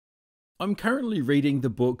I'm currently reading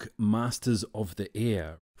the book Masters of the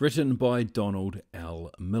Air, written by Donald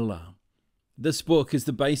L. Miller. This book is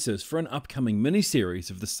the basis for an upcoming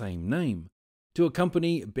miniseries of the same name, to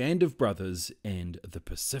accompany Band of Brothers and the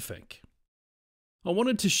Pacific. I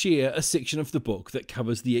wanted to share a section of the book that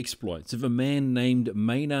covers the exploits of a man named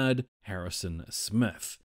Maynard Harrison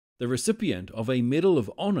Smith, the recipient of a Medal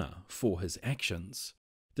of Honor for his actions.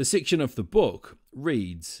 The section of the book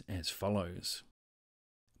reads as follows.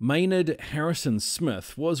 Maynard Harrison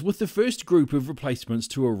Smith was with the first group of replacements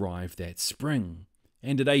to arrive that spring,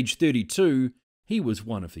 and at age 32, he was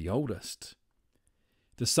one of the oldest.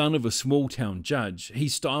 The son of a small-town judge, he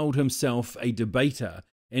styled himself a debater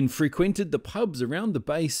and frequented the pubs around the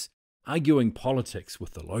base, arguing politics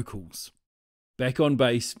with the locals. Back on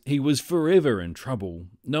base, he was forever in trouble,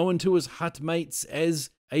 known to his hut mates as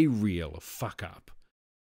a real fuck-up.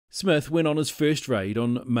 Smith went on his first raid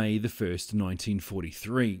on May 1st,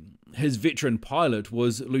 1943. His veteran pilot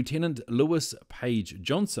was Lieutenant Lewis Page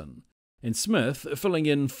Johnson, and Smith, filling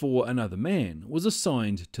in for another man, was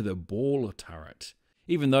assigned to the ball turret,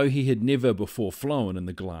 even though he had never before flown in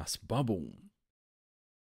the glass bubble.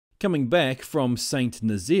 Coming back from St.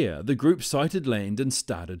 Nazaire, the group sighted land and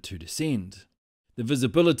started to descend. The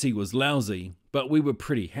visibility was lousy, but we were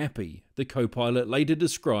pretty happy, the co-pilot later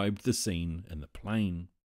described the scene in the plane.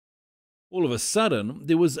 All of a sudden,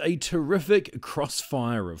 there was a terrific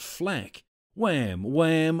crossfire of flak. Wham,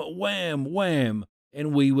 wham, wham, wham,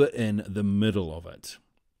 and we were in the middle of it.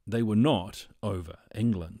 They were not over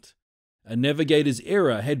England. A navigator's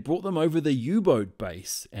error had brought them over the U-boat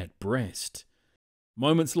base at Brest.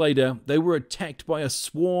 Moments later, they were attacked by a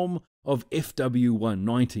swarm of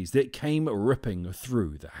FW-190s that came ripping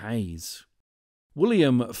through the haze.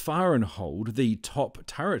 William Farenhold, the top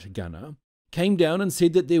turret gunner, came down and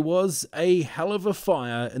said that there was a hell of a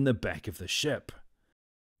fire in the back of the ship.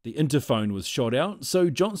 The interphone was shot out, so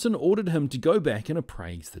Johnson ordered him to go back and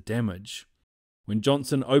appraise the damage. When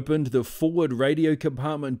Johnson opened the forward radio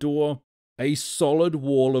compartment door, a solid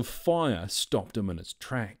wall of fire stopped him in its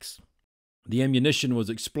tracks. The ammunition was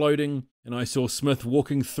exploding, and I saw Smith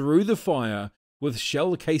walking through the fire with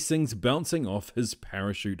shell casings bouncing off his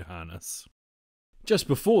parachute harness. Just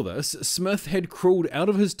before this, Smith had crawled out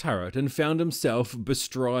of his turret and found himself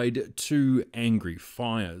bestride two angry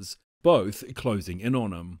fires, both closing in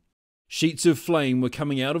on him. Sheets of flame were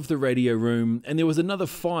coming out of the radio room, and there was another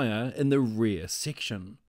fire in the rear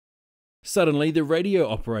section. Suddenly, the radio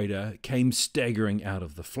operator came staggering out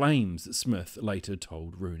of the flames, Smith later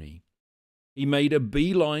told Rooney. He made a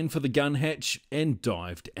beeline for the gun hatch and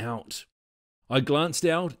dived out. I glanced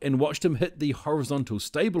out and watched him hit the horizontal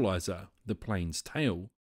stabilizer, the plane's tail,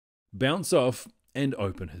 bounce off and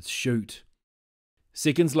open his chute.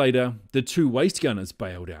 Seconds later, the two waist gunners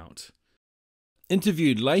bailed out.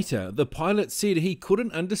 Interviewed later, the pilot said he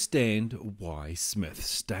couldn't understand why Smith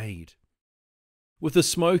stayed. With the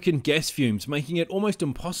smoke and gas fumes making it almost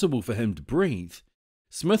impossible for him to breathe,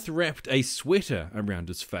 Smith wrapped a sweater around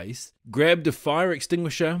his face, grabbed a fire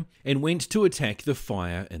extinguisher, and went to attack the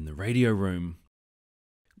fire in the radio room.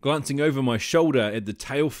 Glancing over my shoulder at the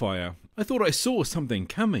tail fire, I thought I saw something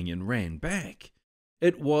coming and ran back.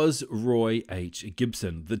 It was Roy H.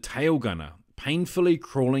 Gibson, the tail gunner, painfully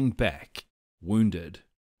crawling back, wounded.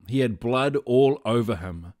 He had blood all over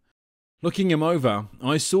him. Looking him over,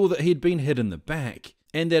 I saw that he had been hit in the back,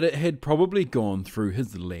 and that it had probably gone through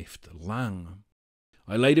his left lung.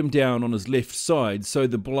 I laid him down on his left side so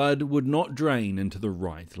the blood would not drain into the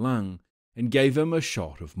right lung, and gave him a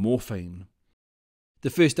shot of morphine. The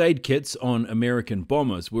first aid kits on American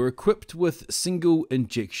bombers were equipped with single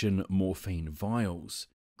injection morphine vials.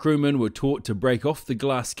 Crewmen were taught to break off the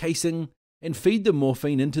glass casing and feed the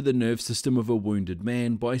morphine into the nerve system of a wounded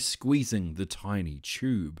man by squeezing the tiny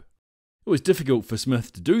tube. It was difficult for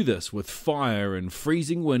Smith to do this with fire and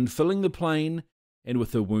freezing wind filling the plane and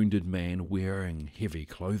with a wounded man wearing heavy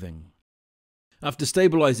clothing. After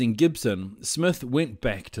stabilizing Gibson, Smith went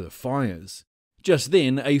back to the fires. Just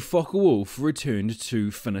then, a Focke-Wulf returned to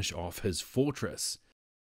finish off his fortress.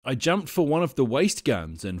 I jumped for one of the waist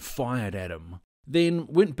guns and fired at him, then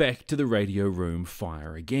went back to the radio room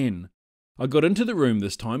fire again. I got into the room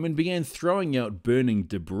this time and began throwing out burning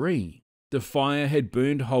debris. The fire had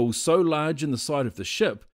burned holes so large in the side of the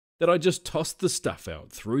ship that I just tossed the stuff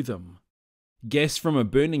out through them. Gas from a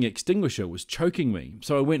burning extinguisher was choking me,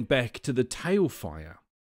 so I went back to the tail fire.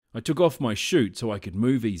 I took off my chute so I could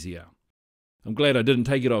move easier. I'm glad I didn't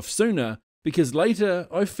take it off sooner, because later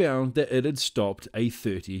I found that it had stopped a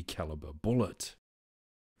 .30 caliber bullet.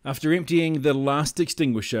 After emptying the last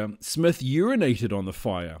extinguisher, Smith urinated on the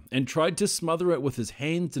fire and tried to smother it with his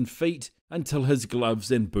hands and feet until his gloves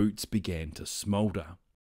and boots began to smoulder.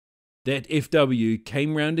 That FW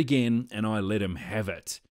came round again and I let him have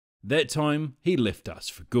it. That time he left us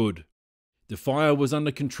for good. The fire was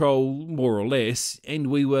under control, more or less, and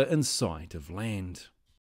we were in sight of land.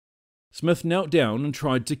 Smith knelt down and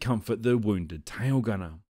tried to comfort the wounded tail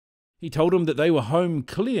gunner. He told him that they were home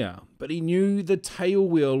clear, but he knew the tail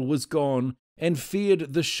wheel was gone and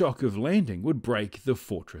feared the shock of landing would break the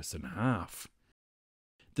fortress in half.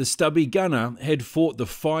 The stubby gunner had fought the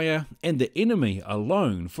fire and the enemy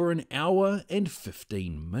alone for an hour and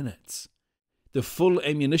 15 minutes. The full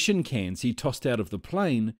ammunition cans he tossed out of the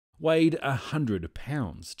plane weighed 100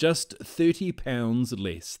 pounds, just 30 pounds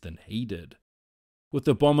less than he did. With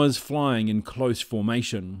the bombers flying in close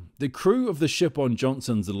formation, the crew of the ship on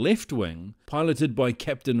Johnson's left wing, piloted by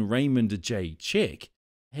Captain Raymond J. Check,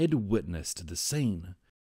 had witnessed the scene.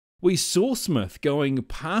 We saw Smith going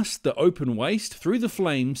past the open waist through the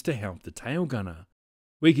flames to help the tail gunner.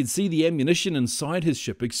 We could see the ammunition inside his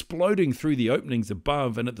ship exploding through the openings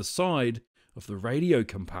above and at the side of the radio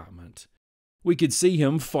compartment. We could see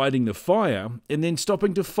him fighting the fire and then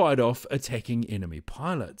stopping to fight off attacking enemy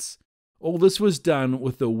pilots. All this was done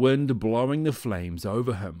with the wind blowing the flames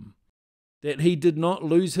over him. That he did not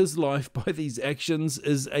lose his life by these actions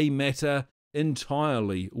is a matter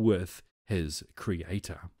entirely with his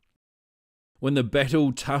creator. When the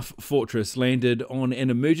battle-tough fortress landed on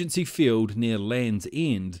an emergency field near Land's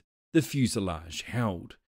End, the fuselage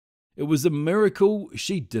held. It was a miracle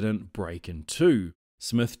she didn't break in two,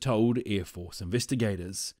 Smith told Air Force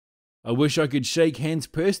investigators. I wish I could shake hands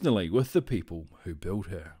personally with the people who built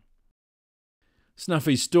her.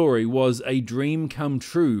 Snuffy's story was a dream come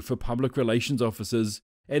true for public relations officers,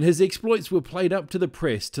 and his exploits were played up to the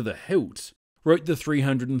press to the hilt, wrote the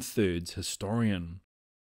 303rd's historian.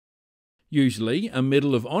 Usually, a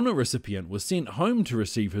Medal of Honor recipient was sent home to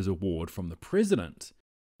receive his award from the President,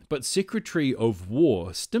 but Secretary of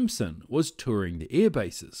War Stimson was touring the air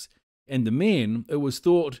bases, and the men, it was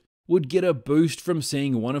thought, would get a boost from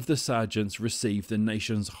seeing one of the sergeants receive the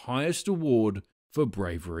nation's highest award for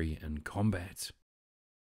bravery in combat.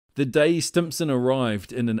 The day Stimson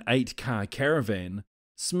arrived in an 8-car caravan,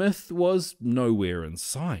 Smith was nowhere in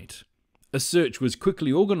sight. A search was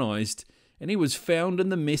quickly organised, and he was found in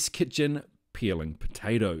the mess kitchen peeling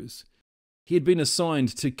potatoes. He had been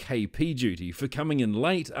assigned to KP duty for coming in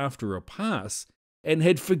late after a pass and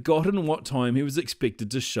had forgotten what time he was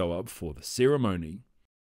expected to show up for the ceremony.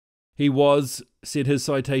 He was, said his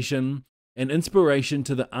citation, an inspiration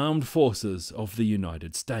to the armed forces of the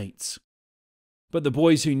United States. But the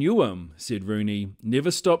boys who knew him, said Rooney,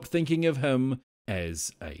 never stopped thinking of him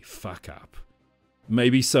as a fuck-up.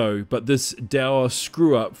 Maybe so, but this dour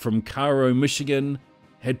screw-up from Cairo, Michigan,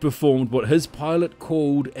 had performed what his pilot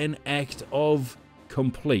called an act of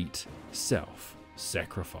complete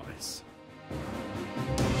self-sacrifice.